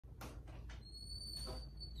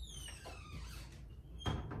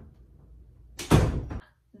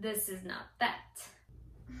this is not that.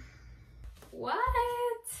 What?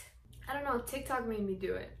 I don't know, TikTok made me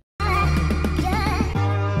do it.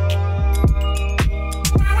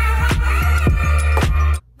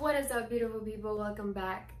 What is up, beautiful people? Welcome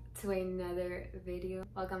back to another video.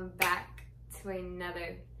 Welcome back to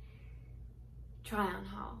another try on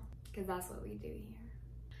haul, because that's what we do here.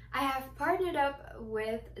 I have partnered up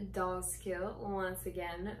with Dollskill once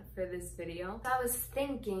again for this video. I was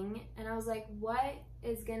thinking, and I was like, what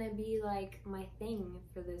is gonna be like my thing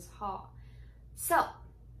for this haul? So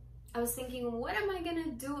I was thinking, what am I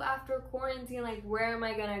gonna do after quarantine? Like, where am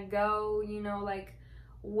I gonna go? You know, like,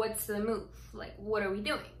 what's the move? Like, what are we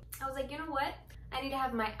doing? I was like, you know what? I need to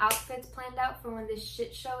have my outfits planned out for when this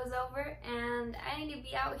shit show is over, and I need to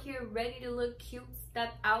be out here ready to look cute,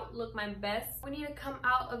 step out, look my best. We need to come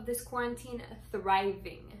out of this quarantine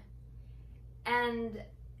thriving. And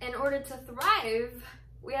in order to thrive,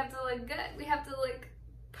 we have to look good. We have to look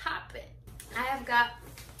poppin'. I have got,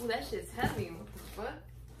 oh, that shit's heavy. What the fuck?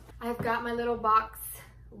 I've got my little box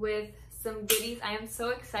with some goodies. I am so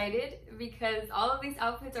excited because all of these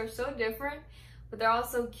outfits are so different, but they're all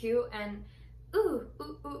so cute, and ooh,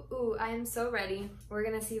 I am so ready. We're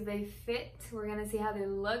gonna see if they fit. We're gonna see how they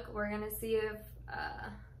look. We're gonna see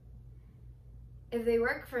if they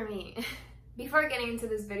work for me. Before getting into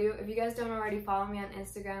this video, if you guys don't already follow me on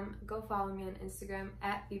Instagram, go follow me on Instagram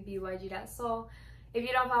at bbyg.soul. If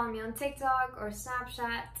you don't follow me on TikTok or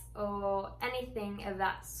Snapchat or anything of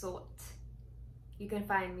that sort, you can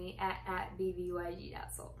find me at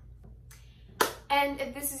bbyg.soul. And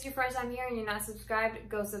if this is your first time here and you're not subscribed,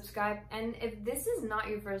 go subscribe. And if this is not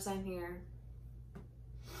your first time here,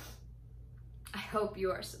 I hope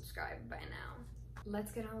you are subscribed by now.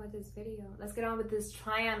 Let's get on with this video. Let's get on with this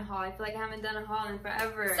try-on haul. I feel like I haven't done a haul in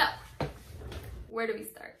forever. So, where do we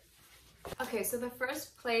start? Okay, so the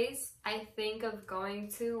first place I think of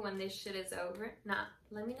going to when this shit is over,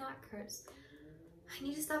 let me not curse. I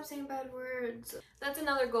need to stop saying bad words. That's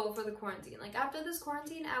another goal for the quarantine. Like, after this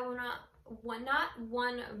quarantine, I will not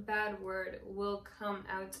one bad word will come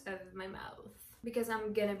out of my mouth, because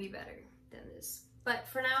I'm gonna be better than this. But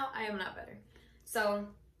for now, I am not better. So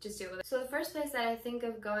just deal with it. So the first place that I think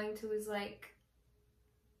of going to is like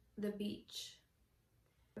the beach.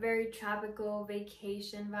 A very tropical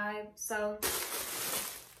vacation vibe. So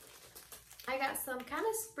I got some kind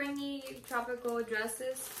of springy tropical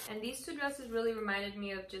dresses, and these two dresses really reminded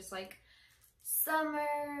me of just like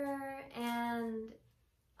summer, and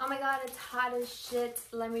oh my god, it's hot as shit.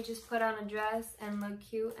 Let me just put on a dress and look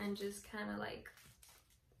cute and just kind of like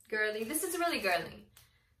girly. This is really girly.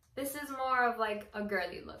 This is more of like a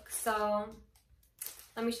girly look. So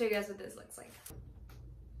let me show you guys what this looks like.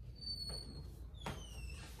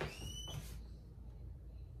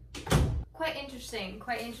 Quite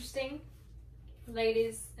interesting,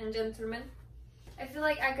 ladies and gentlemen. I feel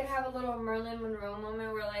like I could have a little Marilyn Monroe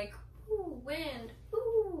moment where like, ooh, wind,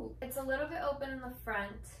 ooh. It's a little bit open in the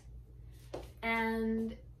front,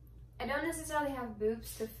 and I don't necessarily have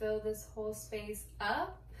boobs to fill this whole space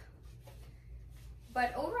up,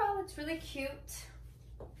 but overall it's really cute.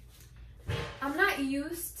 I'm not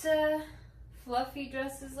used to fluffy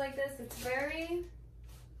dresses like this.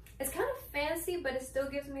 It's kind of fancy, but it still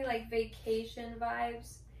gives me like vacation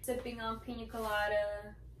vibes, sipping on pina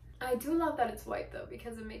colada. I do love that it's white though,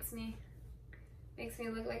 because it makes me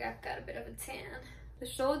look like I've got a bit of a tan. The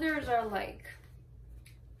shoulders are like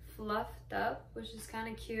fluffed up, which is kind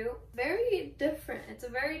of cute. Very different. It's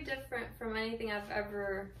very different from anything I've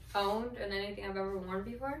ever owned and anything I've ever worn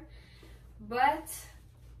before. But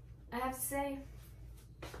I have to say,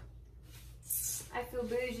 I feel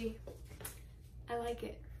bougie. I like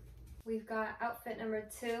it. We've got outfit number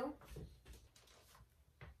 2.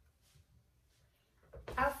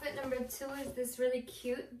 Outfit number 2 is this really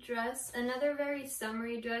cute dress. Another very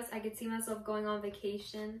summery dress. I could see myself going on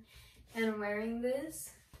vacation and wearing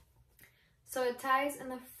this. So it ties in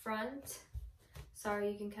the front.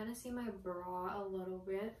 Sorry, you can kind of see my bra a little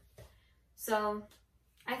bit. So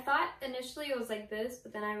I thought initially it was like this,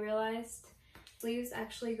 but then I realized sleeves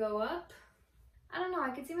actually go up. I don't know, I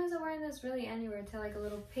could see myself wearing this really anywhere, to like a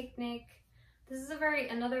little picnic. This is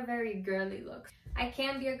another very girly look. I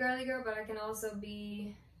can be a girly girl, but I can also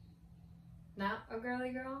be not a girly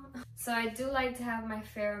girl. So I do like to have my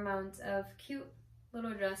fair amount of cute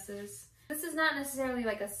little dresses. This is not necessarily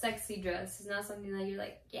like a sexy dress. It's not something that you're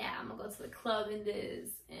like, yeah, I'm gonna go to the club in this,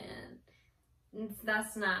 and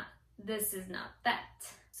this is not that.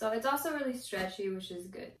 So it's also really stretchy, which is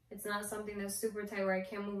good. It's not something that's super tight where I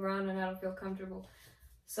can't move around and I don't feel comfortable.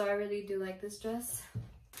 So I really do like this dress.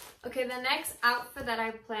 Okay, the next outfit that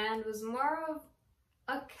I planned was more of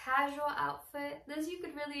a casual outfit. This you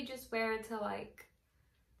could really just wear to like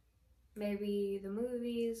maybe the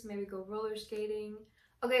movies, maybe go roller skating.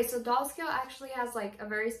 Okay, so Doll Scale actually has like a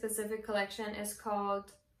very specific collection. It's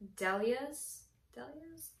called Delia's.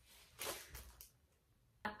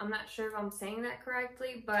 I'm not sure if I'm saying that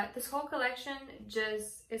correctly, but this whole collection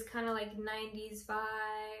just is kind of like 90s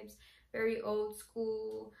vibes, very old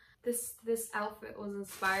school. This outfit was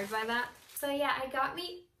inspired by that. So yeah, I got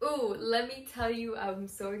me, ooh, let me tell you, I'm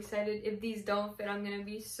so excited. If these don't fit, I'm gonna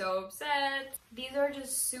be so upset. These are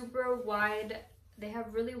just super wide. They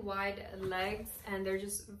have really wide legs and they're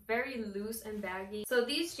just very loose and baggy. So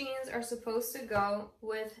these jeans are supposed to go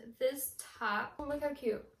with this top. Oh, look how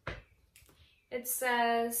cute. It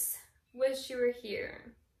says, wish you were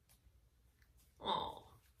here. Oh,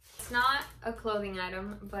 it's not a clothing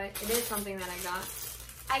item, but it is something that I got.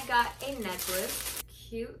 I got a necklace,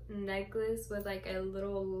 cute necklace with like a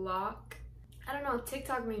little lock. I don't know,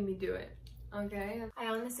 TikTok made me do it, okay? I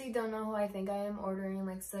honestly don't know who I think I am ordering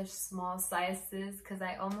like such small sizes because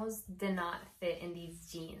I almost did not fit in these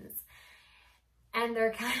jeans. And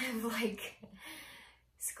they're kind of like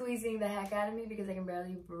squeezing the heck out of me because I can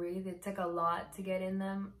barely breathe. It took a lot to get in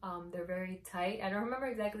them. They're very tight. I don't remember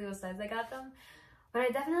exactly what size I got them, but I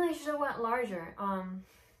definitely should have went larger.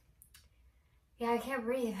 Yeah, I can't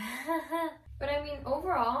breathe. But I mean,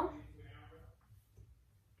 overall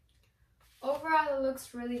it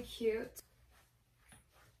looks really cute.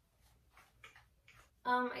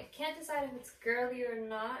 I can't decide if it's girly or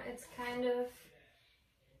not. It's kind of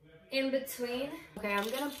in between. Okay, I'm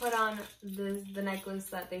gonna put on the necklace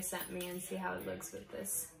that they sent me and see how it looks with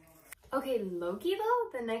this. Okay, low-key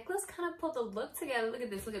though, the necklace kind of pulled the look together. Look at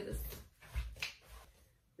this, look at this.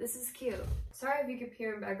 This is cute. Sorry if you could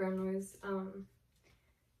hear background noise.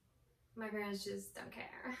 My parents just don't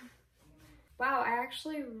care. Wow, I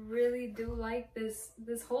actually really do like this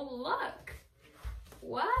whole look.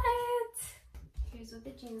 What? Here's what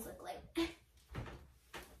the jeans look like.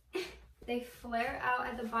 They flare out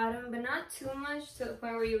at the bottom, but not too much to the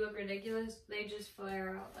point where you look ridiculous. They just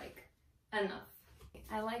flare out like enough.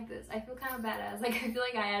 I like this. I feel kind of badass. Like, I feel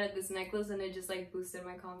like I added this necklace and it just like boosted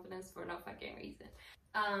my confidence for no fucking reason.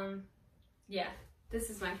 Yeah, this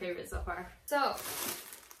is my favorite so far. So,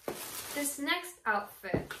 this next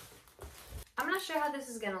outfit, I'm not sure how this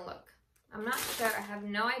is gonna look. I'm not sure. I have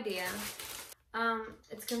no idea.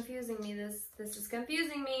 It's confusing me. This is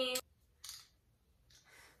confusing me.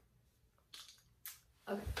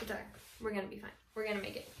 Okay, it's alright. We're gonna be fine. We're gonna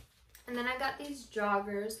make it. And then I got these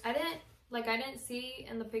joggers. I didn't see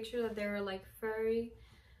in the picture that they were like furry.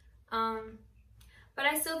 But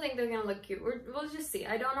I still think they're gonna look cute. We'll just see.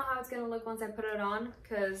 I don't know how it's gonna look once I put it on,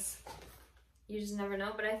 because you just never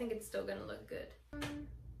know, but I think it's still gonna look good.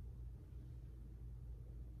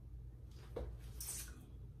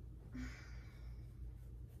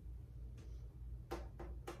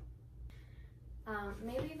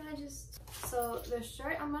 Maybe if I just, so the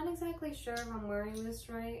shirt, I'm not exactly sure if I'm wearing this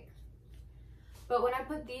right, but when I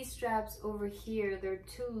put these straps over here, they're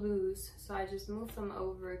too loose, so I just moved them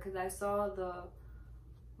over because I saw the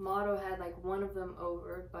model had like one of them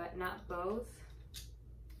over, but not both.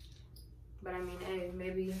 But I mean, hey,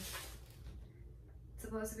 maybe it's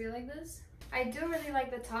supposed to be like this. I do really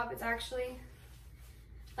like the top. It's actually,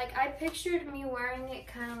 like, I pictured me wearing it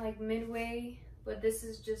kind of like midway, but this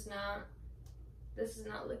is just not, this is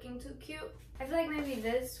not looking too cute. I feel like maybe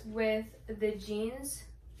this with the jeans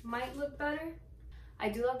might look better. I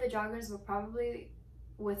do love the joggers, but probably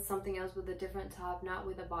with something else, with a different top, not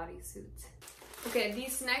with a bodysuit. Okay,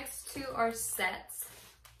 these next two are sets.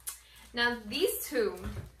 Now these two,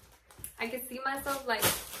 I could see myself like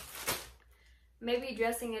maybe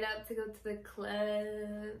dressing it up to go to the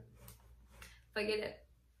club. Forget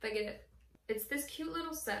it. It's this cute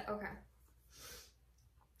little set. Okay.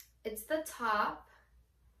 It's the top,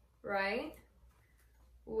 right?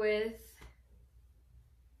 With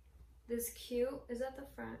this cute, is that the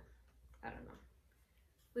front? I don't know.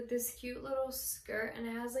 With this cute little skirt, and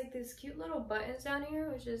it has like this cute little buttons down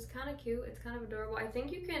here, which is kind of cute. It's kind of adorable. I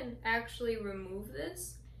think you can actually remove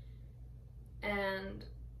this and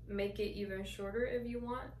make it even shorter if you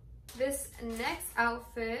want. This next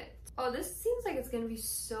outfit, oh, this seems like it's gonna be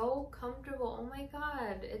so comfortable. Oh my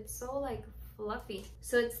god, it's so like fluffy.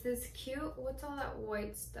 So it's this cute, what's all that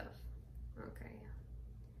white stuff? Okay,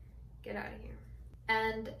 get out of here.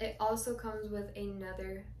 And it also comes with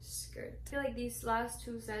another skirt. I feel like these last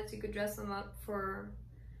two sets, you could dress them up for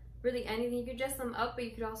really anything. You could dress them up, but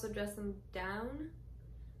you could also dress them down.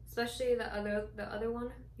 Especially the other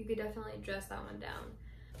one, you could definitely dress that one down.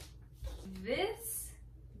 This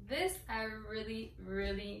I really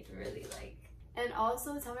like. And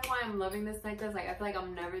also, tell me why I'm loving this necklace. Like, I feel like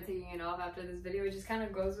I'm never taking it off after this video. It just kind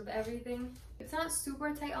of goes with everything. It's not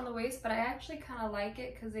super tight on the waist, but I actually kind of like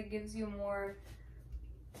it because it gives you more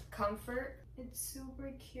comfort. It's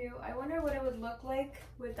super cute. I wonder what it would look like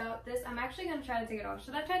without this. I'm actually going to try to take it off.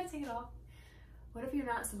 Should I try to take it off? What if you're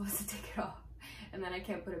not supposed to take it off and then I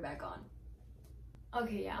can't put it back on?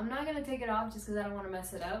 Okay, yeah, I'm not going to take it off just because I don't want to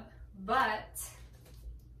mess it up. But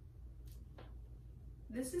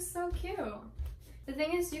this is so cute. The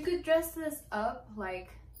thing is, you could dress this up,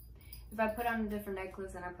 like, if I put on a different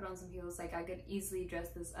necklace and I put on some heels, like, I could easily dress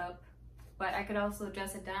this up. But I could also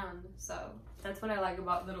dress it down, so that's what I like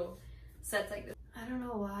about little sets like this. I don't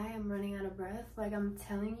know why I'm running out of breath. Like, I'm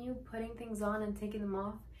telling you, putting things on and taking them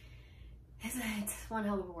off, it's one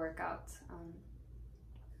hell of a workout.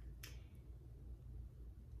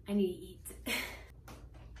 I need to eat.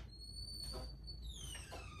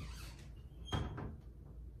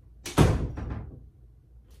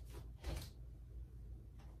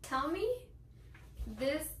 Tell me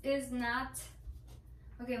this is not...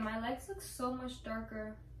 Okay, my legs look so much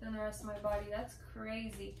darker than the rest of my body. That's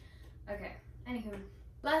crazy. Okay, anywho.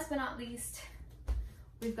 Last but not least,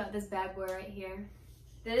 we've got this bad boy right here.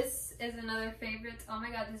 This is another favorite. Oh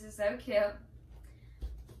my god, this is so cute.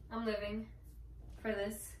 I'm living for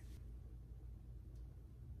this.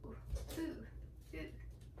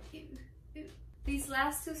 These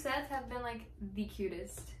last two sets have been like the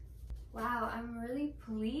cutest. Wow, I'm really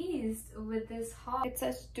pleased with this haul. It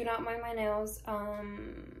says, do not mind my nails.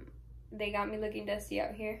 They got me looking dusty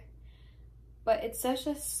out here. But it's such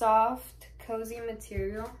a soft, cozy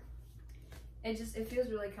material. It feels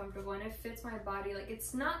really comfortable and it fits my body. Like,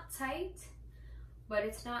 it's not tight, but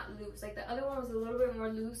it's not loose. Like, the other one was a little bit more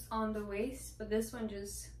loose on the waist, but this one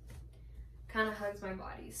just kind of hugs my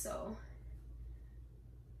body. So,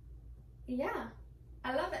 yeah,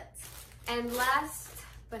 I love it. And last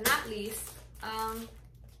but not least,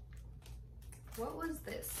 what was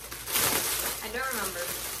this? I don't remember.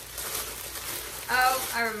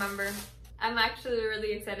 Oh, I remember. I'm actually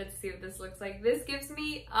really excited to see what this looks like. This gives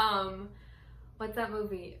me, what's that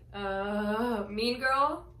movie? Mean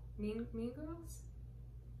Girl? Mean Girls?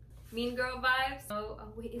 Mean Girl vibes. Oh,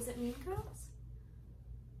 wait, is it Mean Girls?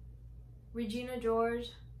 Regina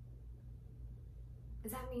George.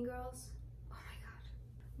 Is that Mean Girls?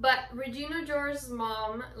 But Regina George's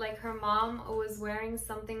mom, like her mom was wearing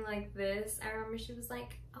something like this. I remember she was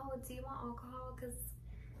like, oh, do you want alcohol? Because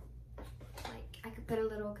like I could put a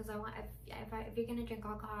little, because I want, if you're gonna drink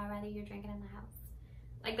alcohol, I'd rather you're drinking in the house.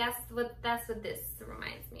 Like that's what this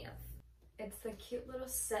reminds me of. It's the cute little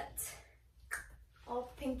set,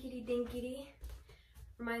 all pinkity dinkity.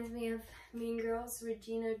 Reminds me of Mean Girls,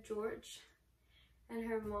 Regina George and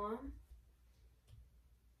her mom.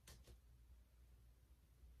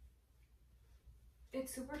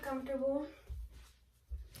 It's super comfortable,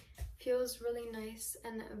 feels really nice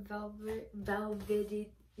and velvet,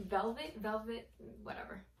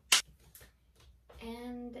 whatever.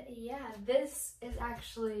 And yeah, this is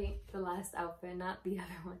actually the last outfit, not the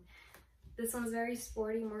other one. This one's very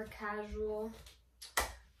sporty, more casual,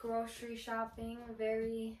 grocery shopping,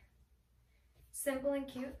 very simple and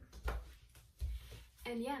cute.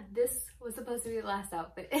 And yeah, this was supposed to be the last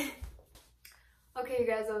outfit. Okay, you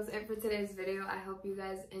guys, that was it for today's video. I hope you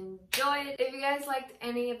guys enjoyed. If you guys liked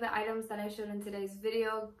any of the items that I showed in today's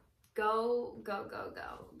video, go.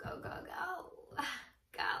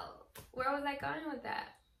 Where was I going with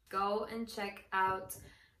that? Go and check out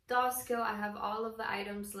Doskill. I have all of the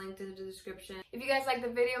items linked in the description. If you guys liked the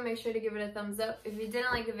video, make sure to give it a thumbs up. If you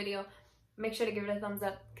didn't like the video, make sure to give it a thumbs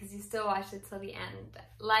up because you still watched it till the end.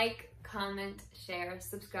 Like, comment, share,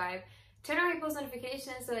 subscribe. Turn on your post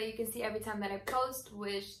notifications so that you can see every time that I post,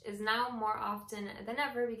 which is now more often than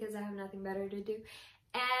ever because I have nothing better to do.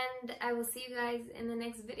 And I will see you guys in the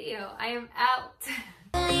next video. I am out.